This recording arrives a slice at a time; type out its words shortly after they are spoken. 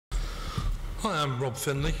Hi, I'm Rob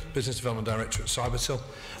Finley, Business Development Director at Cybertill.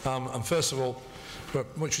 And first of all,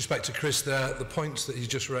 with much respect to Chris there, the points that he's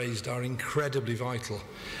just raised are incredibly vital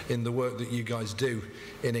in the work that you guys do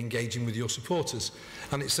in engaging with your supporters.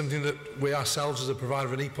 And it's something that we ourselves as a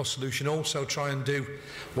provider of an EPOS solution also try and do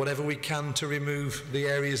whatever we can to remove the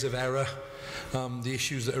areas of error, the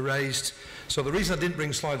issues that are raised. So the reason I didn't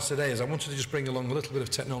bring slides today is I wanted to just bring along a little bit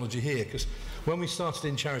of technology here, because when we started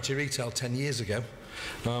in charity retail 10 years ago,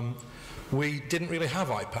 we didn't really have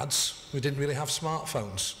iPads, we didn't really have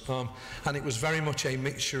smartphones, and it was very much a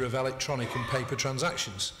mixture of electronic and paper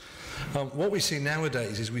transactions. What we see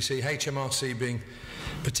nowadays is we see HMRC being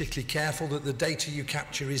particularly careful that the data you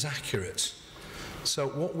capture is accurate. So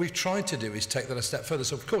what we've tried to do is take that a step further.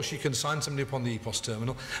 So of course you can sign somebody up on the EPOS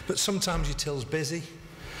terminal, but sometimes your till's busy.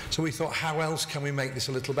 So we thought, how else can we make this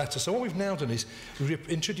a little better? So what we've now done is we've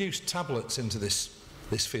introduced tablets into this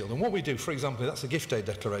field. And what we do, for example, that's a gift aid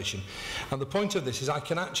declaration. And the point of this is I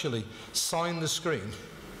can actually sign the screen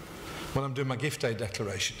when I'm doing my gift aid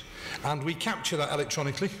declaration. And we capture that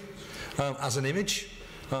electronically as an image.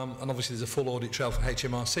 And obviously there's a full audit trail for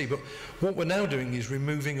HMRC. But what we're now doing is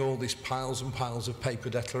removing all these piles and piles of paper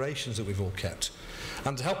declarations that we've all kept.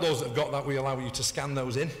 And to help those that have got that, we allow you to scan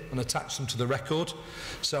those in and attach them to the record.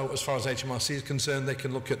 So as far as HMRC is concerned, they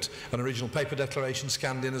can look at an original paper declaration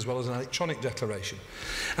scanned in as well as an electronic declaration.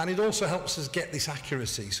 And it also helps us get this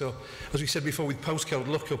accuracy. So as we said before with postcode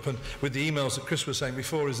lookup and with the emails that Chris was saying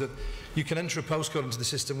before, is that you can enter a postcode into the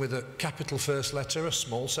system with a capital first letter, a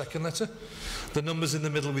small second letter, the numbers in the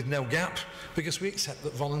middle with no gap, because we accept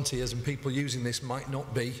that volunteers and people using this might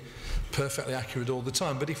not be perfectly accurate all the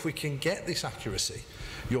time. But if we can get this accuracy,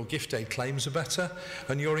 your gift aid claims are better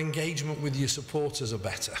and your engagement with your supporters are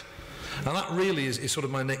better. And that really is sort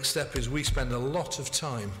of my next step, is we spend a lot of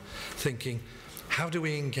time thinking, how do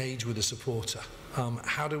we engage with a supporter?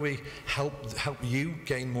 How do we help you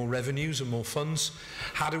gain more revenues and more funds?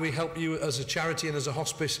 How do we help you as a charity and as a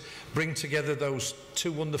hospice bring together those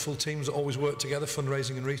two wonderful teams that always work together,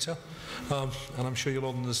 fundraising and retail? And I'm sure you'll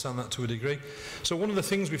all understand that to a degree. So one of the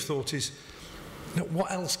things we've thought is,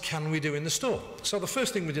 what else can we do in the store? So the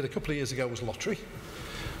first thing we did a couple of years ago was lottery.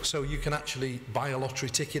 So you can actually buy a lottery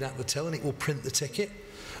ticket at the till and it will print the ticket.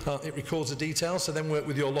 It records the details, so then work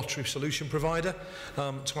with your lottery solution provider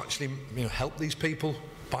to actually help these people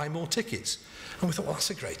buy more tickets. And we thought, well, that's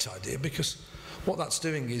a great idea, because what that's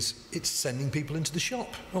doing is it's sending people into the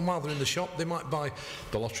shop. And while they're in the shop, they might buy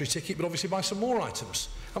the lottery ticket, but obviously buy some more items.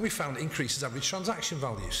 And we found it increases average transaction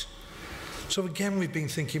values. So again, we've been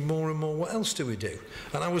thinking more and more, what else do we do?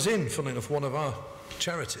 And I was in, funnily enough, one of our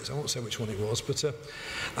charities, I won't say which one it was, but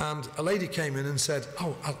and a lady came in and said,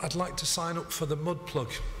 oh, I'd like to sign up for the mud plug.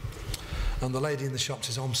 And the lady in the shop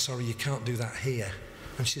says, oh, I'm sorry, you can't do that here.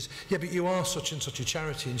 And she says, yeah, but you are such and such a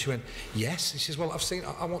charity. And she went, yes. And she says, well,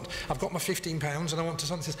 I've got my £15 and I want to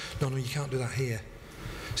sign. She says, no, you can't do that here.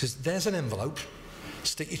 She says, there's an envelope,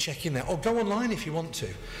 stick your cheque in there, or go online if you want to.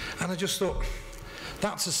 And I just thought,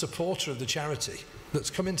 that's a supporter of the charity that's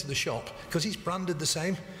come into the shop because he's branded the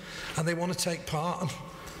same and they want to take part.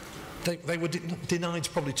 And they were denied's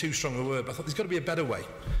probably too strong a word, but I thought there's got to be a better way.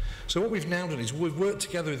 So what we've now done is we've worked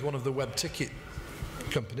together with one of the web ticket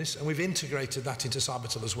companies and we've integrated that into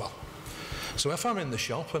Cybertill as well. So if I'm in the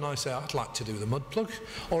shop and I say I'd like to do the mud plug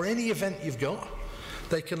or any event you've got,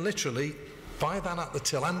 they can literally buy that at the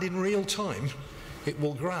till, and in real time it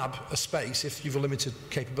will grab a space if you've limited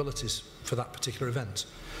capabilities for that particular event.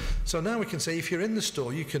 So now we can say if you're in the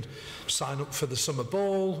store, you can sign up for the summer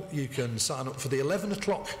ball, you can sign up for the 11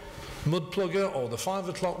 o'clock mud plugger or the 5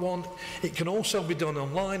 o'clock one. It can also be done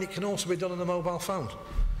online, it can also be done on a mobile phone.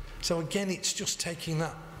 So again, it's just taking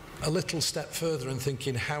that a little step further and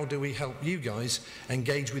thinking, how do we help you guys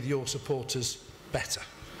engage with your supporters better?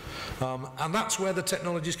 And that's where the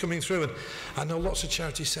technology is coming through. And I know lots of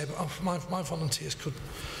charities say, but oh, my volunteers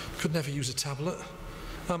could never use a tablet.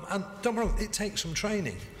 And don't worry, it takes some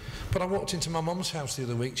training. But I walked into my mum's house the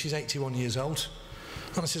other week, she's 81 years old.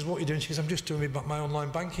 And I says, what are you doing? She says, I'm just doing my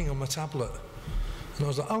online banking on my tablet. And I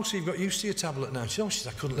was like, oh, so you've got used to your tablet now? She says, oh, she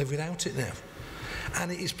says, I couldn't live without it now. And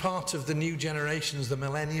it is part of the new generations, the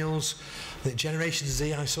millennials, the Generation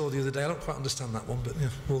Z I saw the other day. I don't quite understand that one, but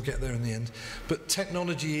we'll get there in the end. But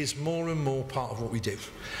technology is more and more part of what we do.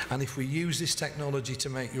 And if we use this technology to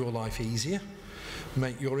make your life easier,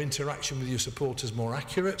 make your interaction with your supporters more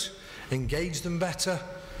accurate, engage them better,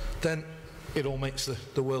 then it all makes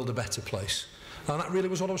the world a better place. And that really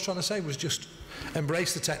was what I was trying to say, was just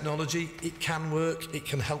embrace the technology. It can work, it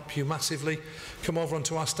can help you massively. Come over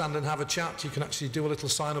onto our stand and have a chat. You can actually do a little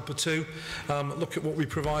sign up or two. Look at what we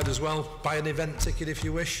provide as well. Buy an event ticket if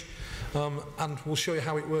you wish. and we'll show you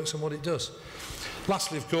how it works and what it does.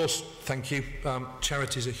 Lastly, of course, thank you.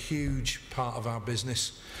 Charity is a huge part of our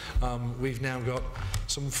business. We've now got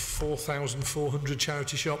some 4,400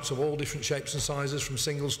 charity shops of all different shapes and sizes, from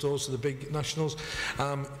single stores to the big nationals.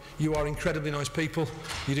 You are incredibly nice people.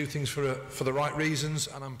 You do things for the right reasons,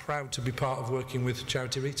 and I'm proud to be part of working with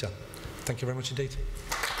Charity Retail. Thank you very much indeed.